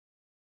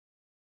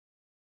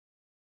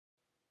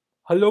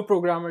Hello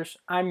programmers,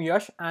 I'm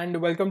Yash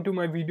and welcome to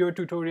my video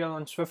tutorial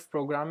on Swift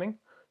programming.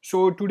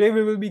 So today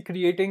we will be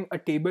creating a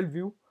table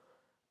view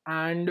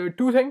and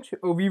two things.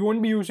 We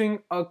won't be using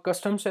a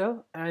custom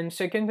cell, and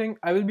second thing,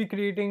 I will be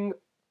creating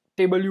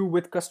table view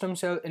with custom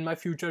cell in my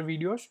future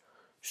videos.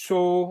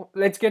 So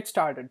let's get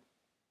started.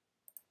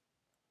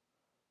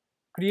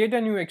 Create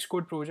a new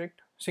Xcode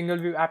project, single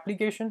view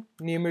application,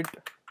 name it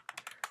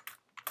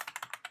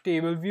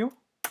table view.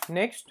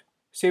 Next,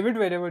 save it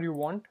wherever you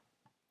want,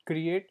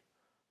 create.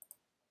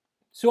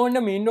 So on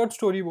the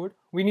main.storyboard,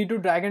 we need to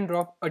drag and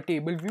drop a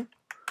table view.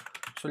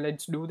 So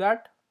let's do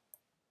that.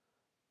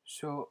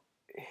 So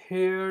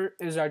here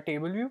is our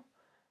table view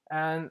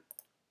and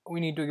we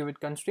need to give it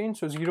constraints.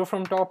 So 0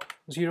 from top,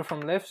 0 from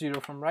left,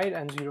 0 from right,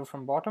 and 0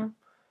 from bottom,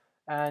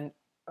 and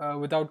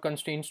without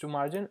constraints to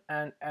margin,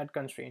 and add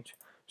constraints.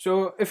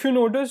 So if you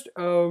noticed,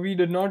 we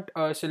did not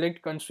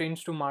select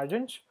constraints to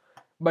margins,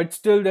 but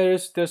still there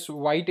is this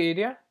white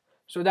area.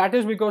 So that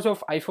is because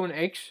of iPhone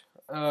X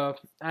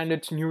and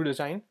its new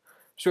design.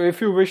 So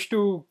if you wish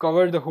to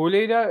cover the whole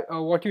area,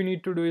 what you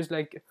need to do is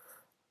like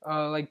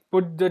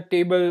put the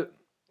table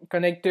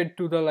connected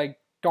to the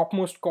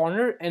topmost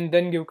corner and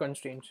then give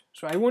constraints.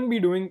 So I won't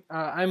be doing,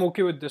 I'm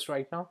okay with this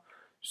right now.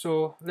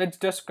 So let's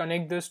just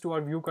connect this to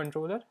our view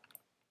controller.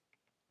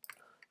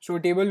 So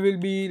table will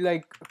be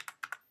like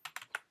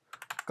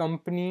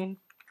company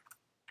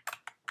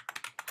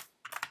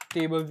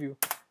table view.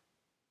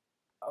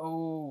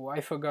 Oh, I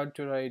forgot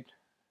to write.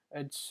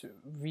 It's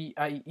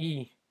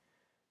VIE.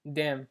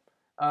 Damn.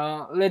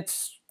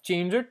 Let's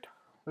change it.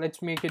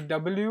 Let's make it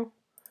W.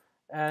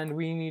 And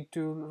we need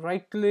to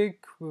right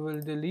click, we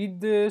will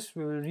delete this,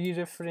 we will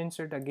re-reference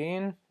it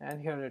again,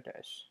 and here it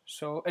is.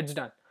 So it's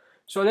done.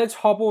 So let's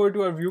hop over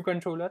to our view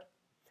controller.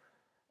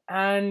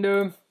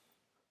 And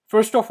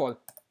first of all,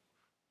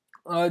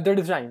 the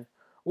design.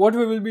 What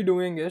we will be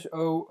doing is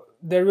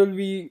there will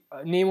be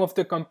a name of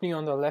the company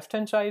on the left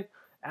hand side,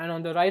 and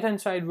on the right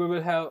hand side we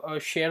will have a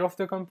share of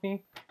the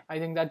company. I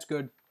think that's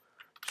good.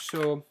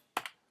 So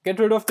get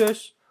rid of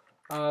this.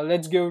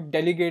 Let's give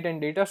delegate and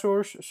data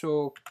source.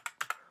 So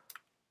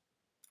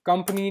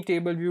company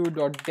table view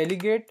dot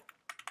delegate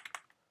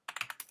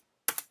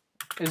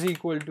is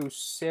equal to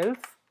self,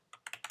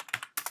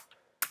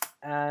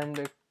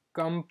 and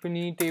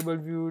company table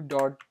view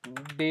dot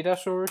data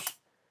source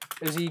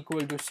is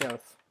equal to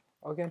self.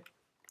 Okay,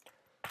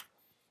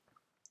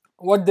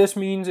 what this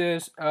means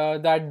is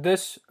that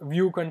this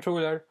view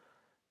controller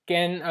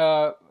can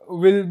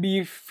will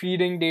be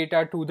feeding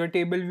data to the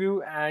table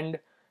view and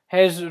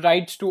has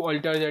rights to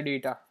alter the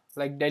data,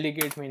 like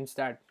delegate means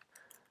that.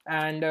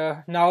 And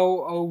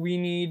now we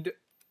need,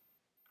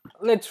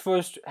 let's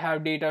first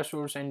have data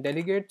source and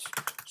delegates.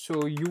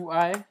 So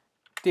UI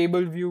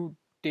table view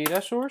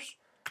data source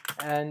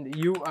and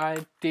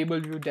UI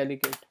table view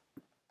delegate.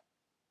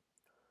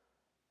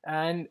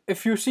 And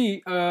if you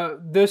see,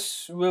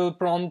 this will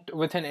prompt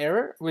with an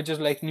error which is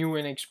like new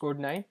in Xcode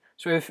 9.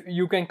 So if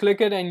you can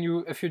click it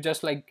and if you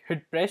just like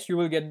hit press, you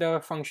will get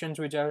the functions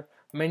which are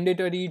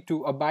mandatory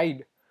to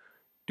abide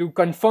to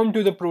confirm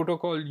to the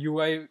protocol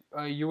UI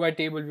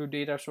table view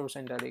data source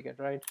and delegate,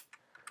 right?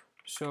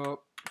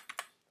 So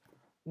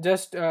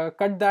just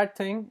cut that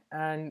thing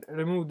and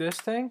remove this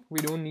thing.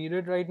 We don't need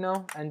it right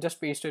now, and just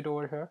paste it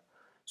over here.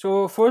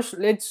 So first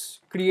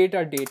let's create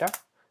our data.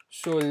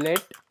 So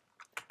let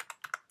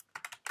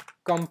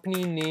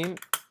company name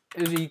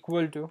is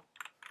equal to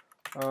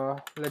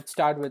let's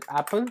start with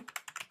Apple,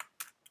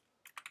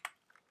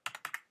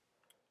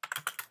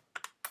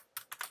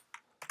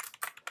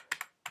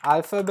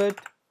 Alphabet.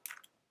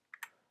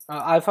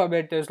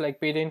 Alphabet is like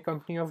parent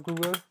company of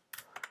Google,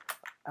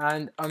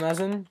 and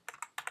Amazon.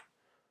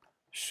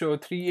 So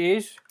 3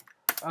 A's.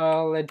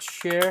 Let's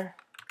share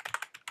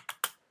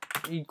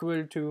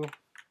equal to,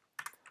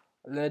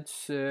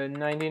 let's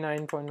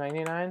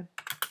 99.99,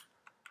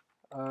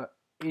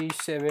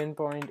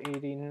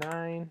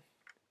 87.89,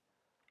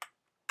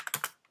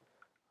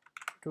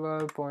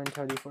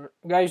 12.34.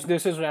 Guys,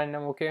 this is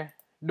random, okay?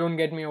 Don't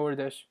get me over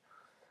this.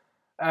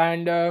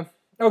 And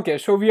okay,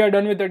 so we are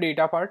done with the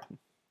data part.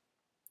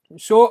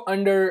 So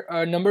under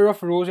number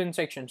of rows in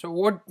section, so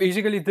what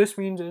basically this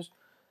means is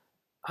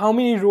how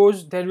many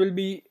rows there will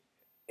be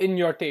in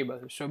your table.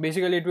 So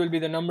basically it will be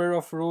the number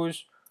of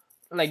rows,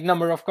 like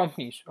number of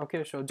companies.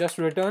 Okay, so just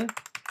return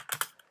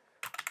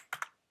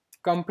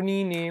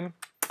company name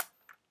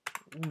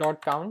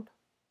dot count,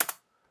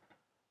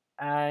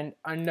 and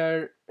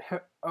under,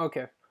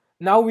 okay,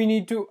 now we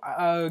need to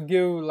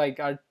give like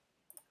our,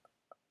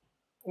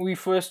 we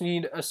first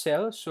need a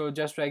cell. So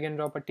just drag and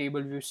drop a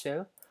table view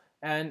cell,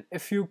 and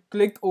if you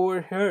click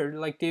over here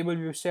like table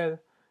view cell,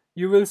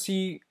 you will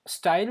see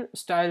style,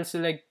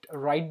 select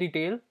right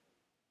detail,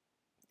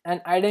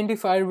 and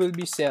identifier will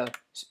be cell.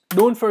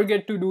 Don't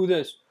forget to do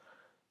this.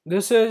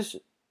 This is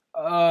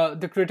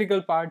the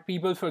critical part.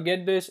 People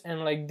forget this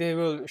and like they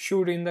will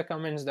shoot in the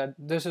comments that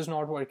this is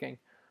not working.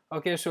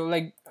 Okay, so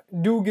like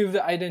do give the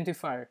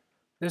identifier.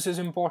 This is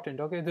important.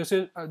 Okay, this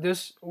is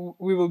this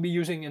we will be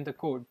using in the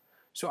code.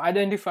 So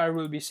identifier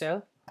will be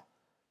cell.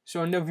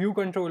 So under view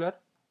controller,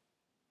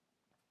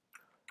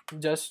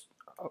 just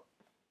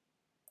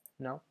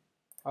now.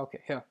 Okay,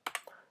 here.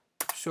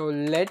 So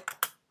let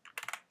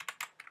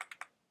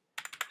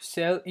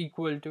cell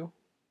equal to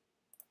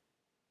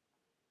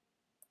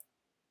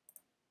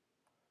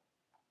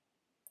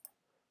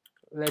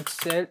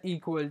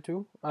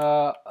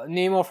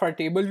name of our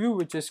table view,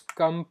 which is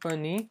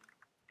company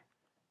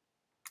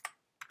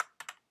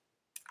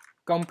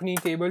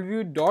table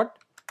view dot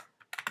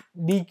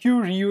dq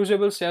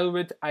reusable cell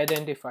with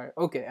identifier.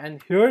 Okay,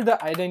 and here the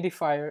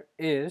identifier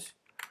is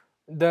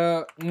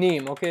the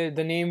name. Okay,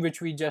 the name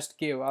which we just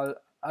gave.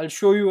 I'll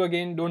show you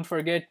again, don't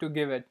forget to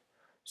give it.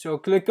 So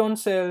click on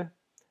cell,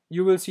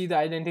 you will see the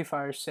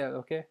identifier cell.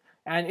 Okay,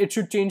 and it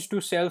should change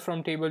to cell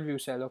from table view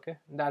cell. Okay,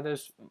 that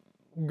is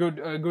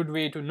a good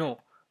way to know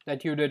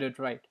that you did it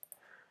right.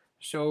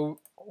 So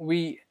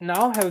we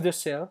now have the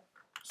cell,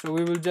 so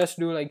we will just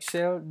do like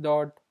cell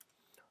dot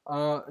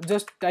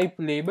just type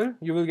label.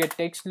 You will get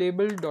text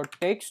label dot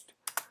text,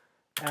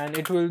 and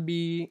it will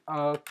be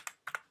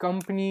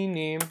company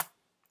name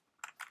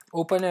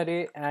open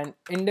array and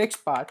index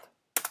path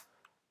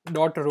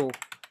dot row.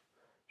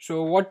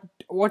 So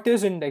what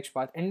is index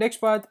path? Index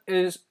path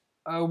is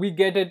we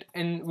get it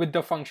in with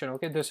the function.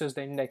 Okay, this is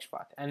the index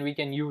path and we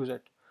can use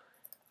it.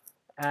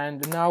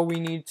 And now we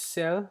need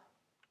cell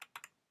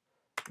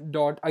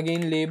dot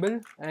again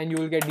label, and you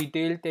will get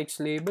detail text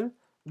label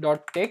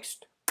dot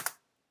text,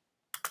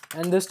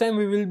 and this time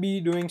we will be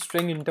doing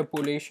string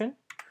interpolation.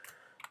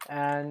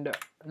 And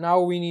now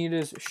we need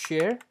is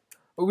share.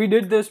 We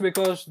did this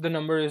because the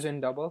number is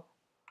in double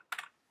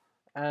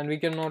and we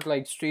cannot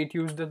like straight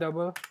use the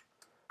double,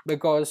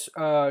 because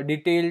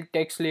detailed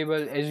text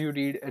label, as you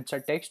read, it's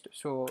a text,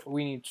 so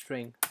we need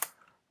string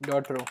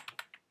dot row.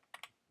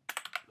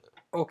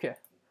 Okay,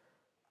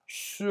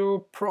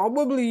 so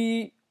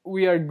probably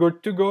we are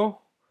good to go.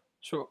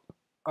 So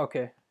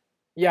okay,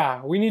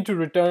 yeah, we need to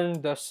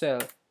return the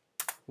cell.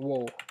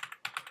 Whoa,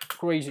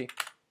 crazy.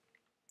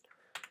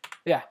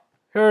 Yeah,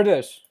 here it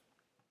is.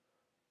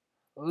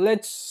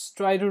 Let's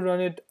try to run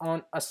it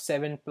on a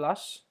 7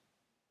 plus,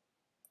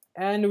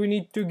 and we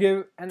need to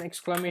give an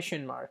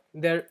exclamation mark.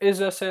 There is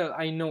a cell,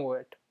 I know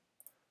it.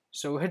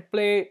 So hit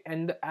play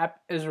and the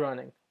app is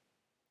running.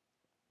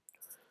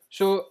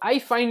 So I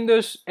find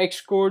this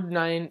Xcode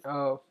 9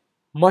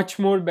 much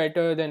more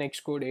better than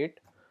Xcode 8.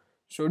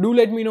 So do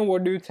let me know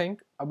what do you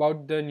think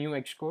about the new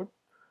Xcode.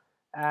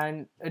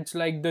 And it's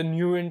like the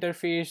new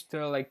interface,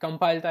 the like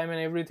compile time and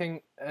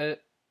everything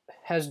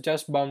has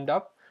just bumped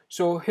up.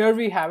 So here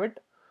we have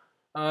it.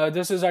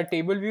 This is our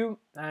table view,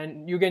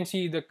 and you can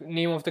see the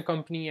name of the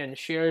company and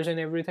shares and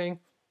everything.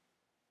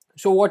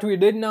 So what we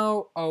did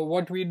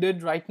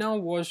right now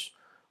was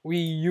we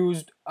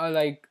used a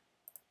like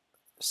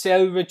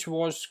cell which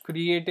was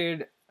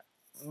created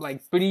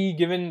like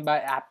pre-given by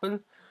Apple.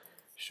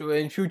 So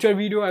in future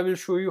video I will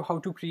show you how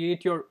to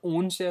create your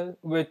own cell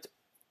with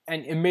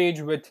an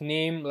image with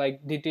name,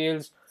 like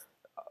details.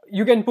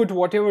 You can put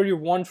whatever you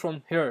want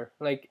from here,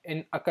 like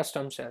in a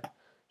custom cell.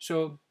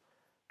 So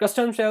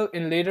custom cell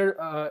in later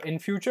in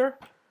future.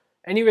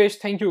 Anyways,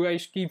 thank you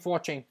guys, keep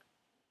watching,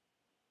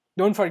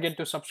 don't forget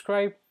to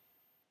subscribe.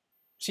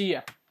 See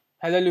ya,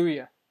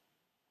 hallelujah,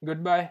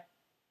 goodbye,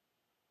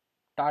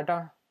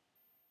 tata.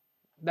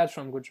 That's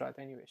from Gujarat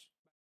anyways.